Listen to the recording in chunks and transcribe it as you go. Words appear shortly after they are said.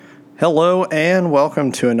Hello and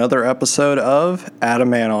welcome to another episode of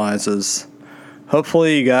Adam Analyzes.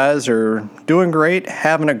 Hopefully you guys are doing great,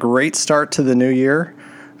 having a great start to the new year.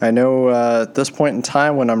 I know at this point in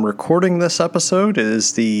time when I'm recording this episode it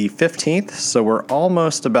is the 15th, so we're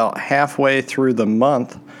almost about halfway through the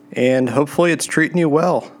month, and hopefully it's treating you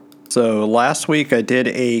well. So last week I did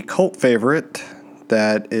a cult favorite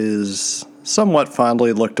that is somewhat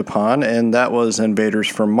fondly looked upon, and that was Invaders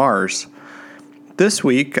from Mars. This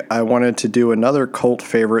week, I wanted to do another cult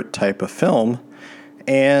favorite type of film,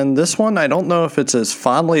 and this one, I don't know if it's as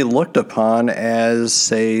fondly looked upon as,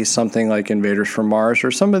 say, something like Invaders from Mars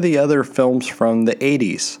or some of the other films from the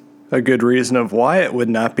 80s. A good reason of why it would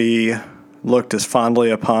not be looked as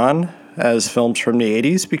fondly upon as films from the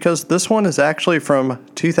 80s, because this one is actually from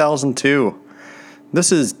 2002.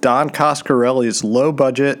 This is Don Coscarelli's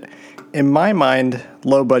low-budget, in my mind,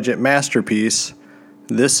 low-budget masterpiece.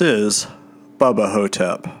 This is Bubba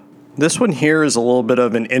Ho-Tep. This one here is a little bit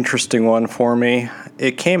of an interesting one for me.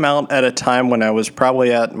 It came out at a time when I was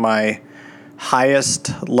probably at my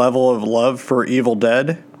highest level of love for Evil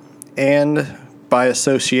Dead, and by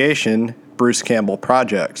association, Bruce Campbell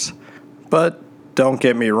projects. But don't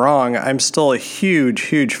get me wrong, I'm still a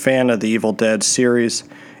huge fan of the Evil Dead series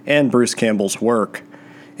and Bruce Campbell's work.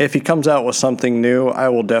 If he comes out with something new, I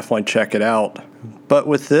will definitely check it out. But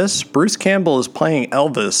with this, Bruce Campbell is playing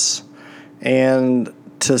Elvis, and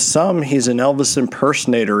to some, he's an Elvis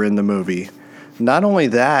impersonator in the movie. Not only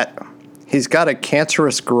that, he's got a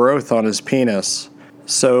cancerous growth on his penis.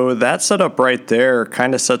 So that setup right there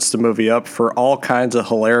kind of sets the movie up for all kinds of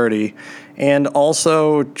hilarity. And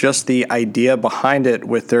also just the idea behind it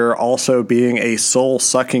with there also being a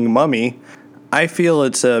soul-sucking mummy. I feel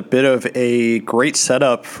it's a bit of a great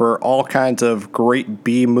setup for all kinds of great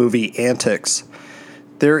B-movie antics.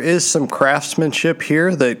 There is some craftsmanship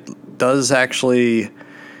here that does actually,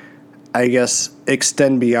 I guess,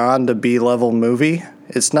 extend beyond a B-level movie.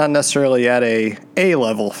 It's not necessarily at a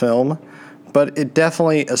A-level film, but it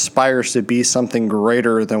definitely aspires to be something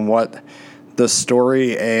greater than what the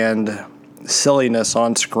story and silliness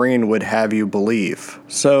on screen would have you believe.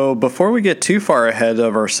 So before we get too far ahead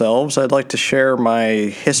of ourselves, I'd like to share my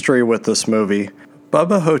history with this movie.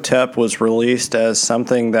 Bubba Ho-Tep was released as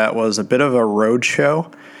something that was a bit of a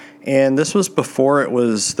roadshow. And this was before it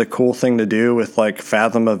was the cool thing to do with like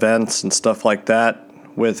Fathom events and stuff like that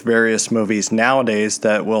with various movies nowadays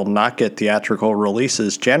that will not get theatrical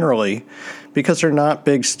releases generally because they're not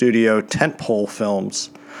big studio tentpole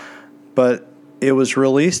films. But it was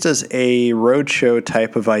released as a roadshow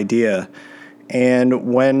type of idea.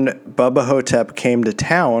 And when Bubba Ho-Tep came to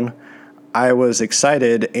town, I was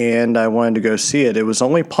excited and I wanted to go see it. It was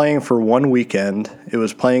only playing for one weekend. It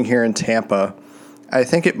was playing here in Tampa. I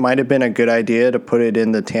think it might have been a good idea to put it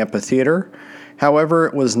in the Tampa Theater. However,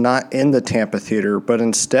 it was not in the Tampa Theater, but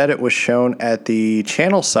instead it was shown at the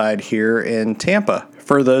Channelside here in Tampa.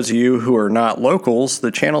 For those of you who are not locals, the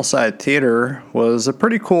Channelside Theater was a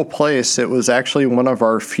pretty cool place. It was actually one of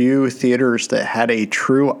our few theaters that had a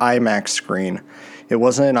true IMAX screen. It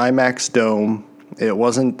wasn't an IMAX dome. It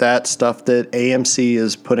wasn't that stuff that AMC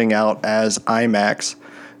is putting out as IMAX.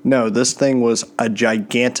 No, this thing was a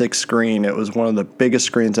gigantic screen. It was one of the biggest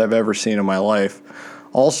screens I've ever seen in my life.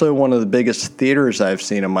 Also one of the biggest theaters I've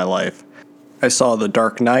seen in my life. I saw The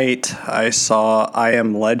Dark Knight. I saw I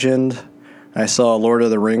Am Legend. I saw Lord of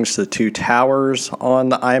the Rings: The Two Towers on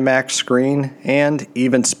the IMAX screen, and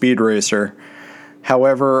even Speed Racer.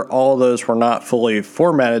 However, all of those were not fully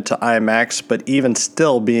formatted to IMAX, but even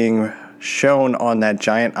still being shown on that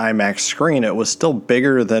giant IMAX screen, it was still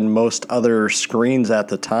bigger than most other screens at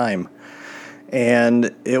the time.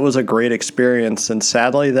 And it was a great experience, and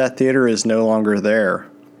sadly that theater is no longer there.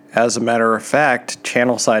 As a matter of fact,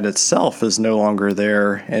 Channelside itself is no longer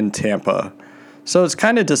there in Tampa. So it's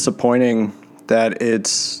kind of disappointing that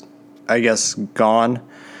it's, I guess, gone.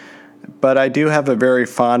 But I do have a very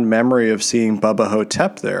fond memory of seeing Bubba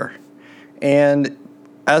Ho-Tep there. And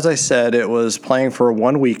as I said, it was playing for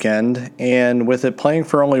one weekend, and with it playing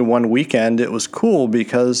for only one weekend, it was cool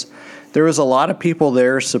because there was a lot of people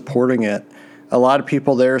there supporting it. A lot of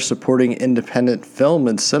people there supporting independent film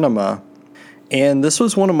and cinema. And this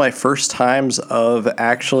was one of my first times of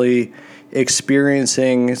actually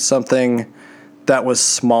experiencing something that was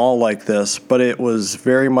small like this, but it was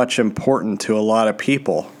very much important to a lot of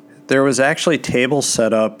people. There was actually tables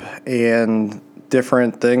set up and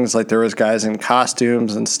different things, like there was guys in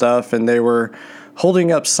costumes and stuff, and they were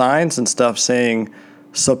holding up signs and stuff saying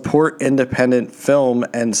support independent film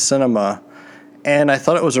and cinema. And I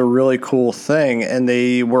thought it was a really cool thing, and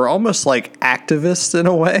they were almost like activists in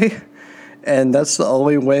a way. And that's the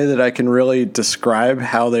only way that I can really describe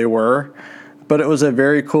how they were. But it was a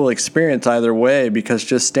very cool experience either way, because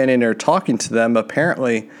just standing there talking to them,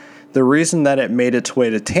 apparently the reason that it made its way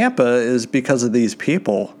to Tampa is because of these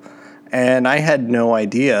people. And I had no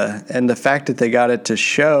idea. And the fact that they got it to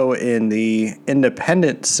show in the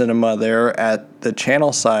independent cinema there at the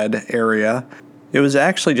Channel Side area, it was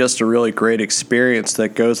actually just a really great experience that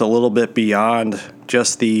goes a little bit beyond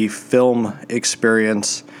just the film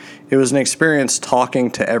experience. It was an experience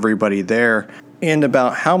talking to everybody there and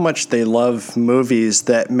about how much they love movies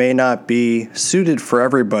that may not be suited for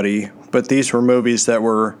everybody, but these were movies that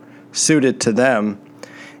were suited to them.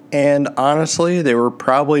 And honestly, they were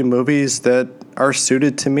probably movies that are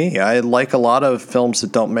suited to me. I like a lot of films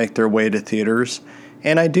that don't make their way to theaters,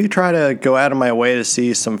 and I do try to go out of my way to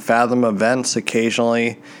see some Fathom events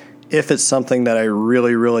occasionally if it's something that I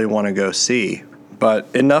really, really want to go see. But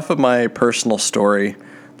enough of my personal story.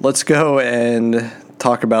 Let's go and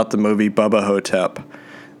talk about the movie Bubba Ho-Tep.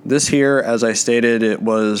 This here, as I stated, it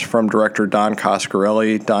was from director Don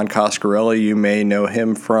Coscarelli. Don Coscarelli, you may know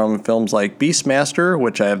him from films like Beastmaster,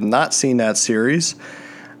 which I have not seen that series.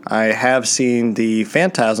 I have seen the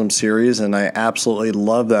Phantasm series, and I absolutely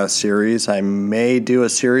love that series. I may do a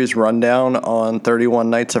series rundown on 31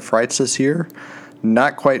 Nights of Frights this year.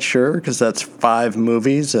 Not quite sure, because that's 5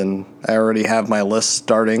 movies, and I already have my list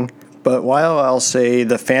starting. But while I'll say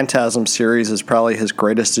the Phantasm series is probably his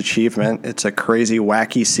greatest achievement, it's a crazy,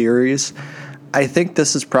 wacky series, I think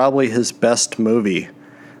this is probably his best movie.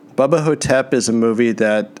 Bubba Ho-Tep is a movie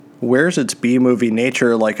that wears its B-movie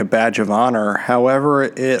nature like a badge of honor. However,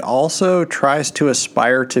 it also tries to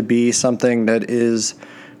aspire to be something that is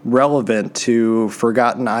relevant to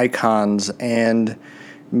forgotten icons and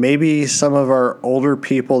maybe some of our older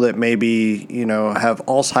people that maybe, have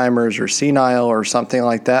Alzheimer's or senile or something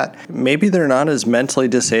like that. Maybe they're not as mentally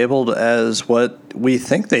disabled as what we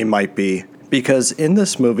think they might be. Because in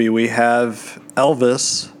this movie we have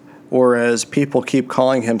Elvis, or as people keep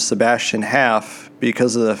calling him, Sebastian Haff,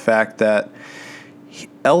 because of the fact that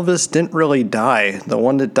Elvis didn't really die. The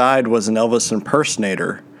one that died was an Elvis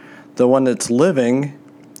impersonator. The one that's living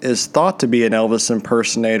is thought to be an Elvis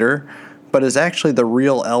impersonator, but is actually the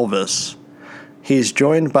real Elvis. He's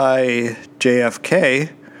joined by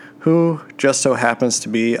JFK, who just so happens to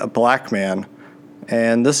be a black man.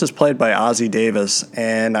 And this is played by Ossie Davis,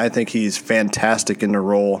 and I think he's fantastic in the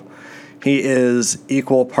role. He is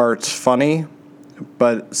equal parts funny,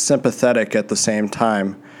 but sympathetic at the same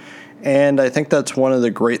time. And I think that's one of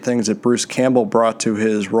the great things that Bruce Campbell brought to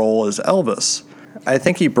his role as Elvis. I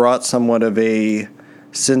think he brought somewhat of a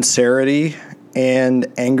sincerity and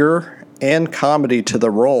anger and comedy to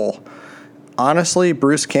the role. Honestly,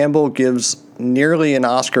 Bruce Campbell gives nearly an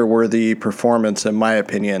Oscar-worthy performance, in my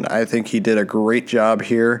opinion. I think he did a great job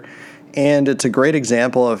here, and it's a great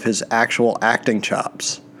example of his actual acting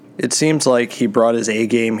chops. It seems like he brought his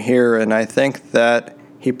A-game here, and I think that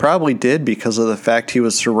he probably did because of the fact he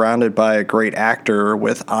was surrounded by a great actor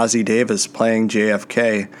with Ossie Davis playing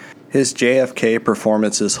JFK. His JFK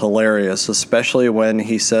performance is hilarious, especially when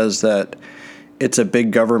he says that it's a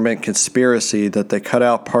big government conspiracy, that they cut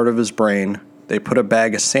out part of his brain, they put a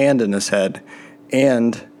bag of sand in his head,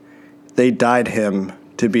 and they dyed him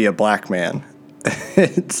to be a black man.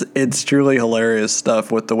 It's truly hilarious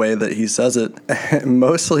stuff with the way that he says it,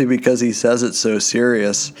 mostly because he says it so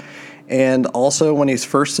serious. And also when he's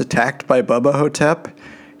first attacked by Bubba Ho-Tep,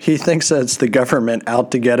 he thinks that it's the government out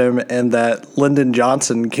to get him and that Lyndon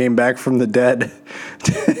Johnson came back from the dead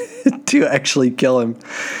to actually kill him.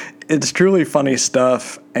 It's truly funny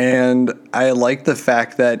stuff, and I like the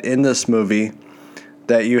fact that in this movie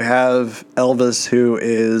that you have Elvis, who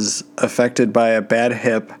is affected by a bad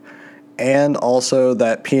hip and also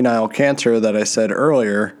that penile cancer that I said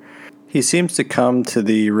earlier. He seems to come to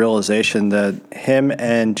the realization that him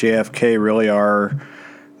and JFK really are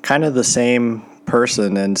kind of the same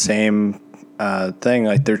person and same thing.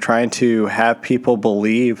 Like, they're trying to have people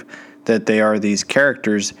believe that they are these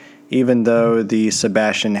characters, even though the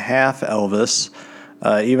Sebastian Haff Elvis,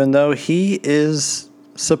 even though he is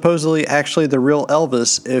supposedly actually the real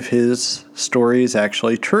Elvis if his story is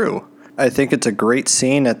actually true. I think it's a great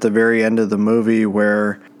scene at the very end of the movie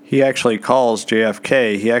where he actually calls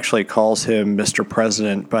JFK, he actually calls him Mr.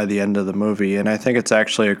 President by the end of the movie, and I think it's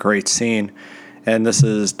actually a great scene. And this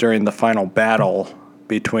is during the final battle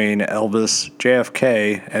between Elvis,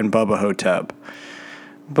 JFK, and Bubba Ho-Tep.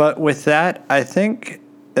 But with that, I think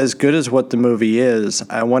as good as what the movie is,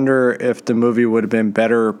 I wonder if the movie would have been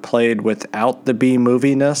better played without the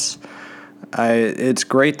B-moviness. It's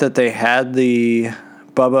great that they had the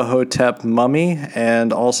Bubba Hotep mummy,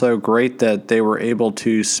 and also great that they were able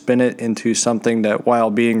to spin it into something that,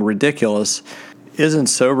 while being ridiculous, isn't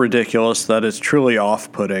so ridiculous that it's truly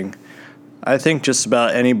off-putting. I think just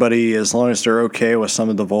about anybody, as long as they're okay with some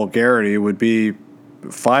of the vulgarity, would be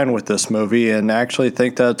fine with this movie and actually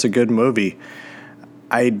think that it's a good movie.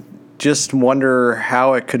 I just wonder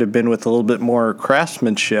how it could have been with a little bit more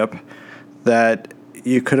craftsmanship, that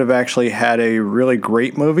you could have actually had a really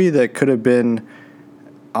great movie that could have been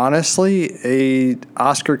honestly a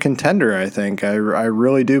Oscar contender. I think I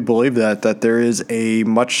really do believe that there is a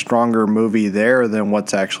much stronger movie there than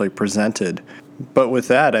what's actually presented. But with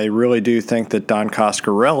that, I really do think that Don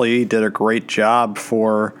Coscarelli did a great job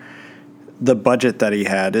for the budget that he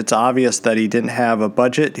had. It's obvious that he didn't have a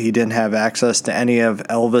budget. He didn't have access to any of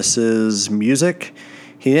Elvis's music.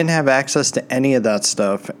 He didn't have access to any of that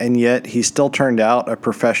stuff, and yet he still turned out a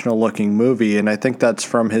professional-looking movie, and I think that's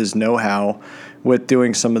from his know-how with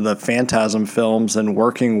doing some of the Phantasm films and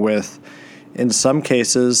working with, in some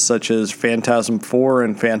cases, such as Phantasm 4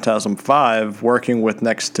 and Phantasm 5, working with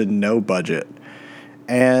next to no budget.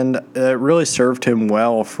 And it really served him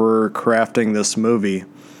well for crafting this movie.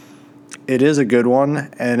 It is a good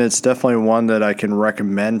one, and it's definitely one that I can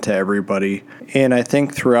recommend to everybody. And I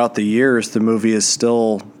think throughout the years, the movie is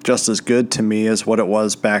still just as good to me as what it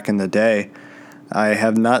was back in the day. I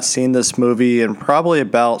have not seen this movie in probably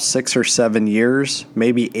about 6 or 7 years,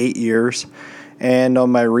 maybe 8 years. And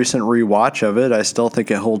on my recent rewatch of it, I still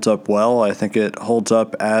think it holds up well. I think it holds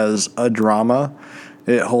up as a drama.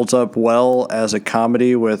 It holds up well as a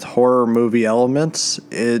comedy with horror movie elements.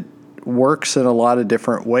 It works in a lot of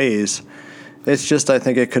different ways. It's just, I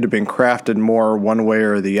think it could have been crafted more one way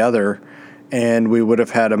or the other, and we would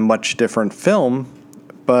have had a much different film,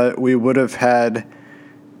 but we would have had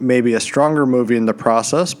maybe a stronger movie in the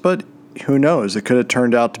process, but who knows? It could have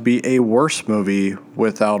turned out to be a worse movie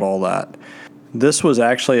without all that. This was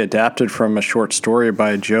actually adapted from a short story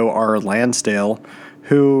by Joe R. Lansdale,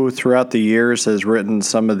 who throughout the years has written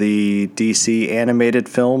some of the DC animated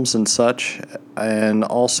films and such, and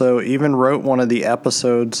also even wrote one of the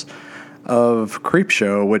episodes of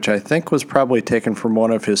Creepshow, which I think was probably taken from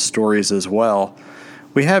one of his stories as well.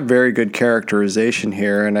 We have very good characterization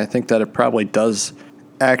here, and I think that it probably does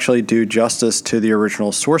actually do justice to the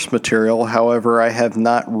original source material. However, I have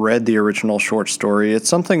not read the original short story. It's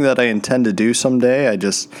something that I intend to do someday. I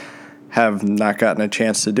just have not gotten a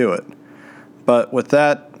chance to do it. But with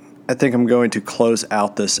that, I think I'm going to close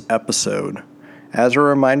out this episode. As a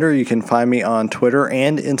reminder, you can find me on Twitter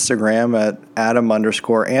and Instagram at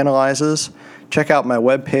Adam_analyzes. Check out my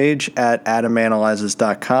webpage at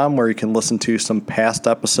adamanalyzes.com, where you can listen to some past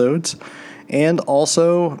episodes. And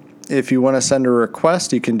also, if you want to send a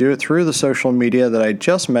request, you can do it through the social media that I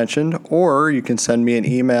just mentioned, or you can send me an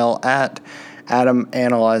email at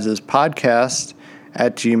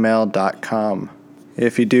adamanalyzespodcast@gmail.com.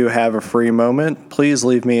 If you do have a free moment, please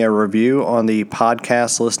leave me a review on the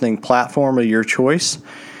podcast listening platform of your choice,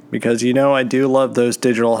 because I do love those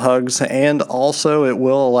digital hugs, and also it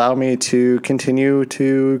will allow me to continue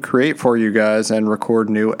to create for you guys and record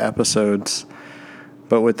new episodes.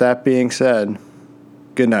 But with that being said,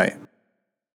 good night.